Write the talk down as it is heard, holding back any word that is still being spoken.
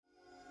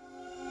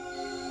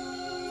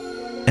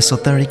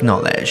esoteric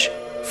knowledge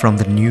from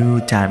the new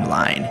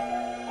timeline.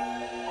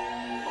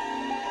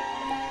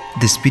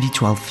 The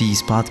Spiritual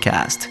Feast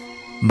Podcast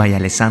by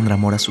Alessandra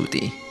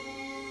Morasuti.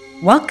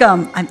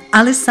 Welcome, I'm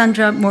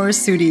Alessandra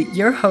Morasuti,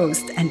 your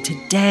host, and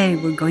today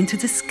we're going to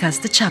discuss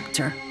the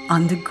chapter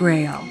on the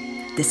Grail,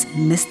 this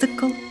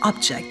mystical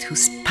object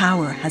whose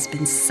power has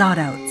been sought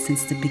out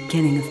since the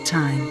beginning of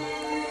time.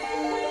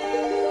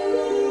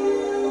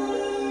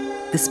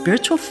 The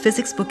spiritual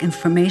physics book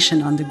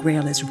information on the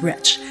Grail is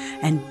rich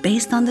and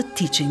based on the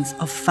teachings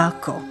of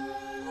Falco,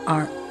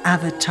 our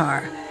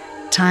avatar,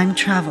 time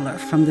traveler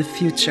from the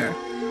future.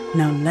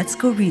 Now let's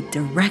go read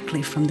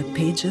directly from the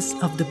pages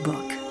of the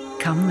book.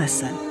 Come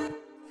listen.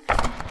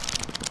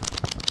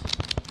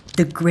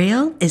 The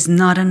Grail is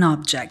not an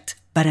object,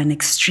 but an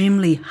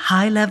extremely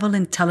high-level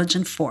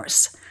intelligent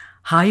force,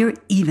 higher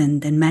even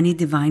than many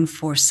divine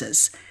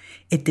forces.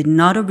 It did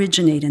not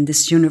originate in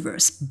this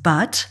universe,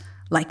 but,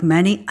 like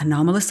many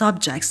anomalous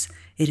objects,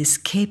 it is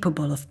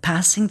capable of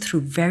passing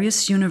through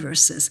various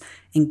universes,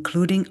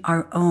 including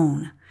our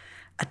own,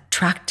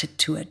 attracted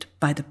to it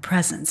by the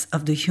presence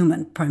of the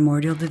human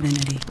primordial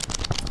divinity.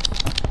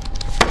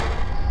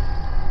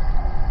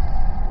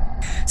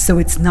 So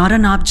it's not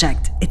an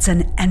object, it's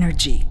an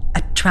energy,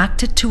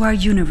 attracted to our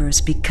universe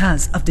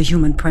because of the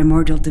human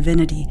primordial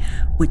divinity,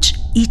 which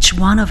each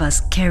one of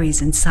us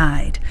carries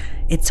inside.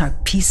 It's our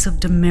piece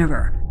of the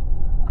mirror,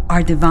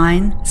 our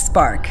divine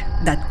spark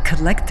that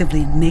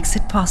collectively makes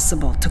it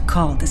possible to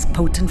call this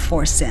potent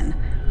force in.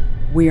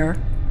 We're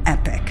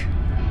epic.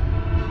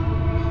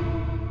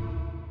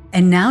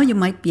 And now you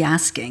might be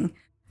asking,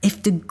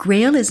 if the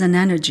Grail is an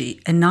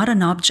energy and not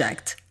an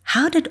object,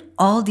 how did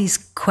all these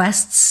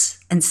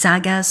quests and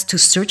sagas to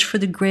search for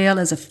the Grail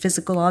as a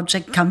physical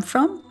object come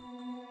from?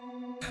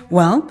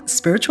 Well,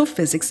 spiritual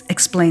physics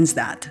explains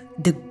that.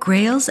 The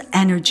Grail's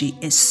energy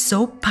is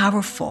so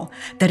powerful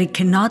that it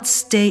cannot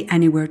stay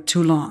anywhere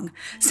too long,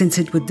 since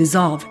it would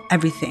dissolve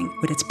everything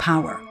with its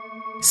power.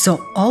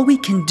 So all we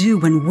can do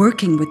when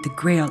working with the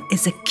Grail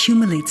is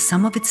accumulate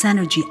some of its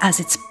energy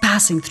as it's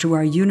passing through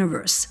our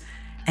universe.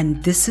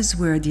 And this is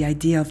where the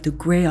idea of the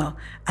Grail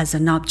as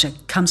an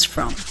object comes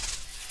from.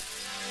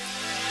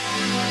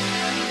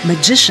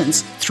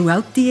 Magicians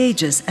throughout the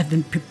ages have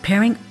been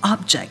preparing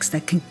objects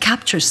that can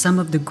capture some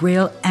of the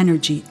Grail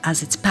energy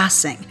as it's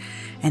passing,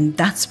 and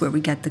that's where we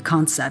get the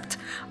concept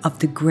of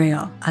the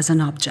Grail as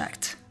an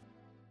object.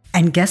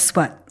 And guess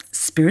what?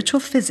 Spiritual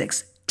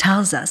physics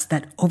tells us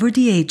that over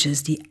the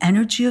ages, the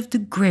energy of the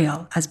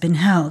Grail has been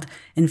held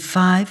in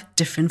 5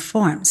 different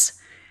forms.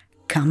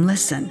 Come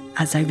listen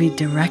as I read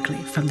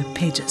directly from the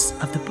pages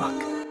of the book.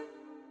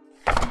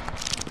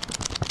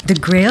 The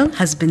Grail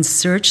has been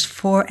searched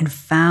for and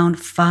found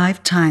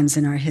 5 times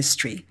in our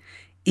history,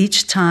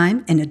 each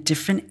time in a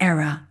different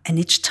era, and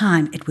each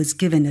time it was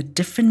given a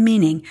different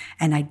meaning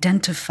and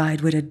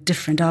identified with a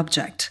different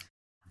object.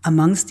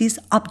 Amongst these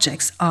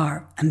objects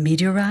are a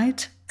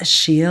meteorite, a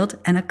shield,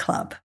 and a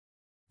club.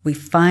 We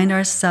find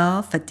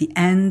ourselves at the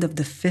end of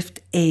the 5th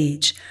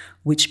Age,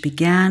 which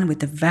began with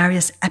the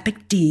various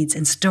epic deeds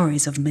and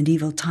stories of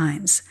medieval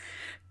times,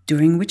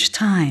 during which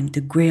time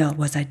the Grail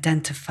was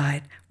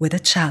identified with a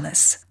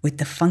chalice with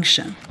the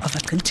function of a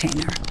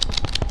container.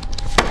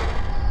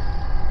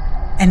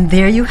 And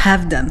there you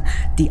have them,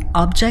 the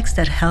objects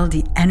that held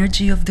the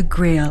energy of the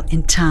Grail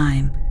in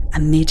time: a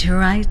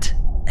meteorite,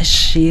 a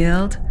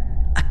shield,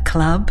 a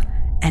club,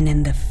 and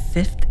in the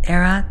 5th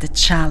era, the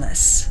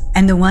chalice.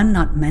 And the one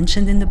not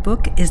mentioned in the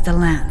book is the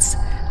lance.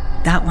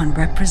 That one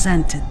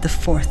represented the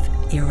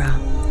 4th era.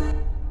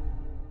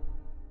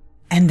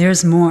 And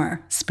there's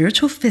more.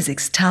 Spiritual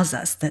physics tells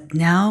us that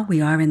now we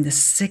are in the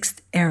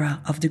 6th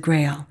era of the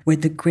Grail, where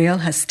the Grail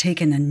has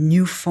taken a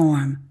new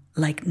form,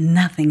 like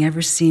nothing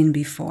ever seen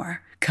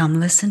before. Come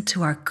listen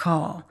to our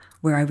call,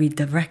 where I read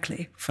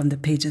directly from the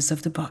pages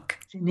of the book.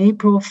 In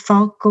April,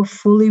 Falco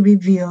fully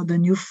revealed the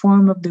new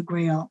form of the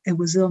Grail. It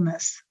was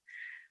illness,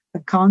 a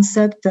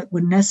concept that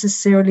would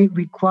necessarily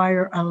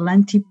require a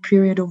lengthy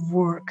period of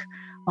work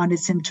on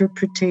its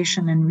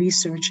interpretation and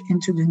research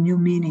into the new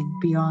meaning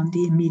beyond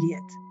the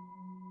immediate.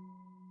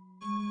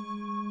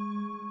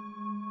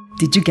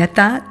 Did you get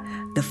that?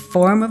 The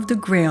form of the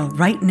Grail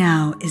right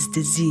now is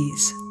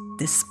disease.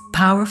 This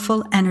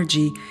powerful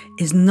energy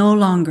is no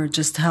longer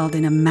just held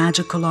in a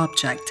magical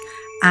object,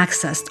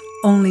 accessed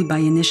only by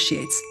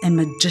initiates and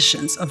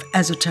magicians of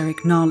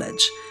esoteric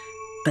knowledge.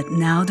 But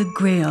now the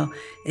Grail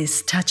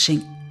is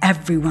touching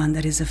everyone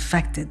that is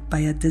affected by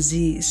a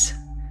disease.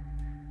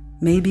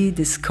 Maybe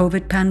this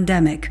COVID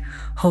pandemic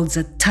holds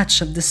a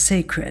touch of the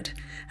sacred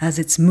as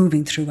it's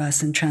moving through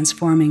us and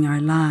transforming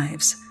our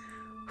lives.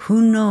 Who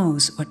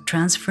knows what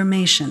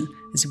transformation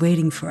is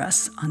waiting for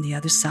us on the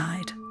other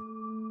side?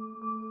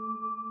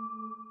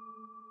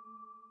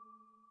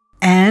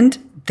 And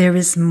there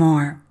is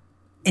more.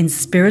 In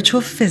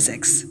spiritual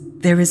physics,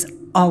 there is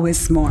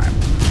always more.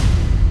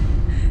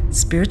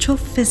 Spiritual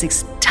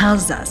physics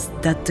tells us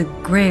that the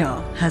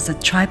Grail has a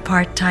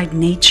tripartite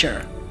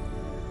nature.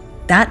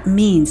 That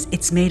means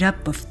it's made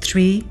up of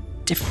 3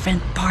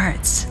 different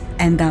parts.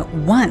 and that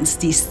once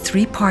these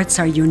three parts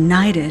are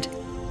united,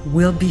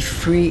 we'll be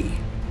free.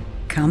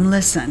 Come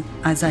listen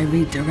as I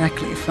read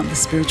directly from the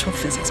Spiritual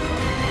Physics book.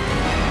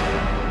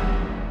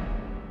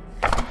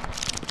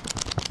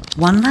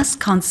 One last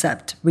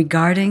concept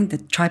regarding the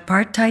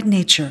tripartite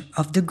nature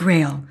of the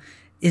Grail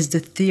is the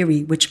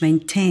theory which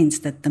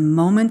maintains that the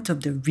moment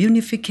of the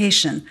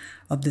reunification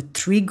of the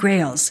three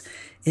Grails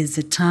is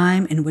the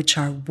time in which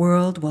our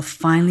world will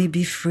finally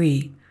be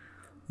free.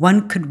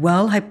 One could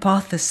well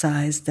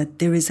hypothesize that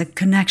there is a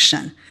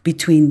connection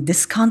between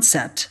this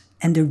concept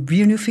and the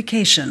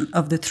reunification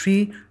of the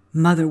three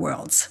mother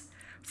worlds,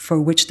 for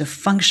which the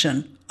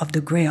function of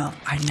the Grail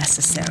are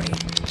necessary.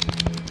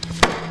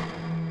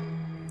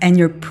 And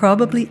you're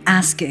probably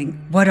asking,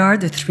 what are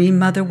the three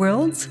mother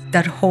worlds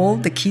that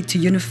hold the key to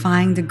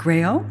unifying the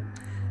Grail?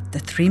 The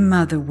three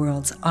mother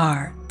worlds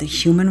are the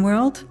human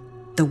world,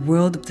 the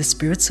world of the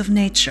spirits of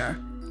nature,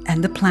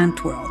 and the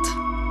plant world.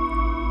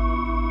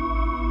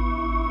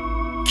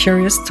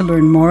 Curious to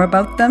learn more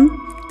about them?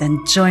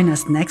 Then join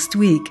us next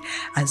week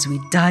as we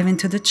dive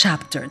into the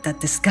chapter that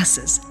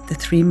discusses the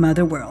three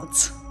mother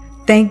worlds.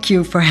 Thank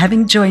you for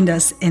having joined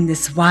us in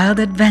this wild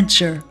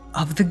adventure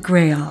of the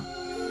Grail.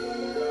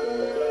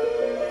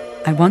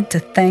 I want to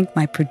thank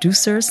my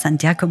producer,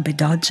 Santiago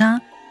Bedoya,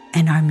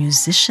 and our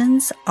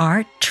musicians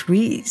are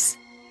trees.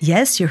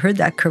 Yes, you heard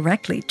that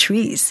correctly,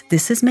 trees.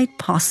 This is made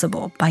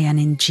possible by an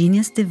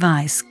ingenious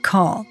device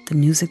called the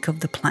music of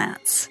the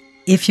plants.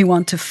 If you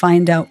want to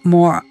find out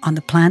more on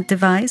the plant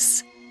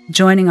device,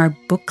 joining our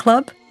book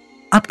club,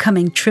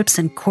 upcoming trips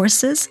and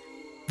courses,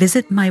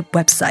 visit my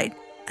website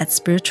at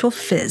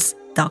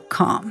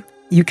spiritualphys.com.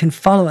 You can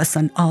follow us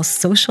on all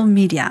social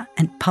media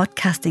and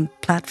podcasting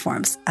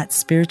platforms at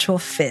Spiritual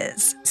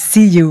Phys.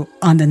 See you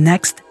on the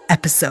next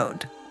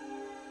episode.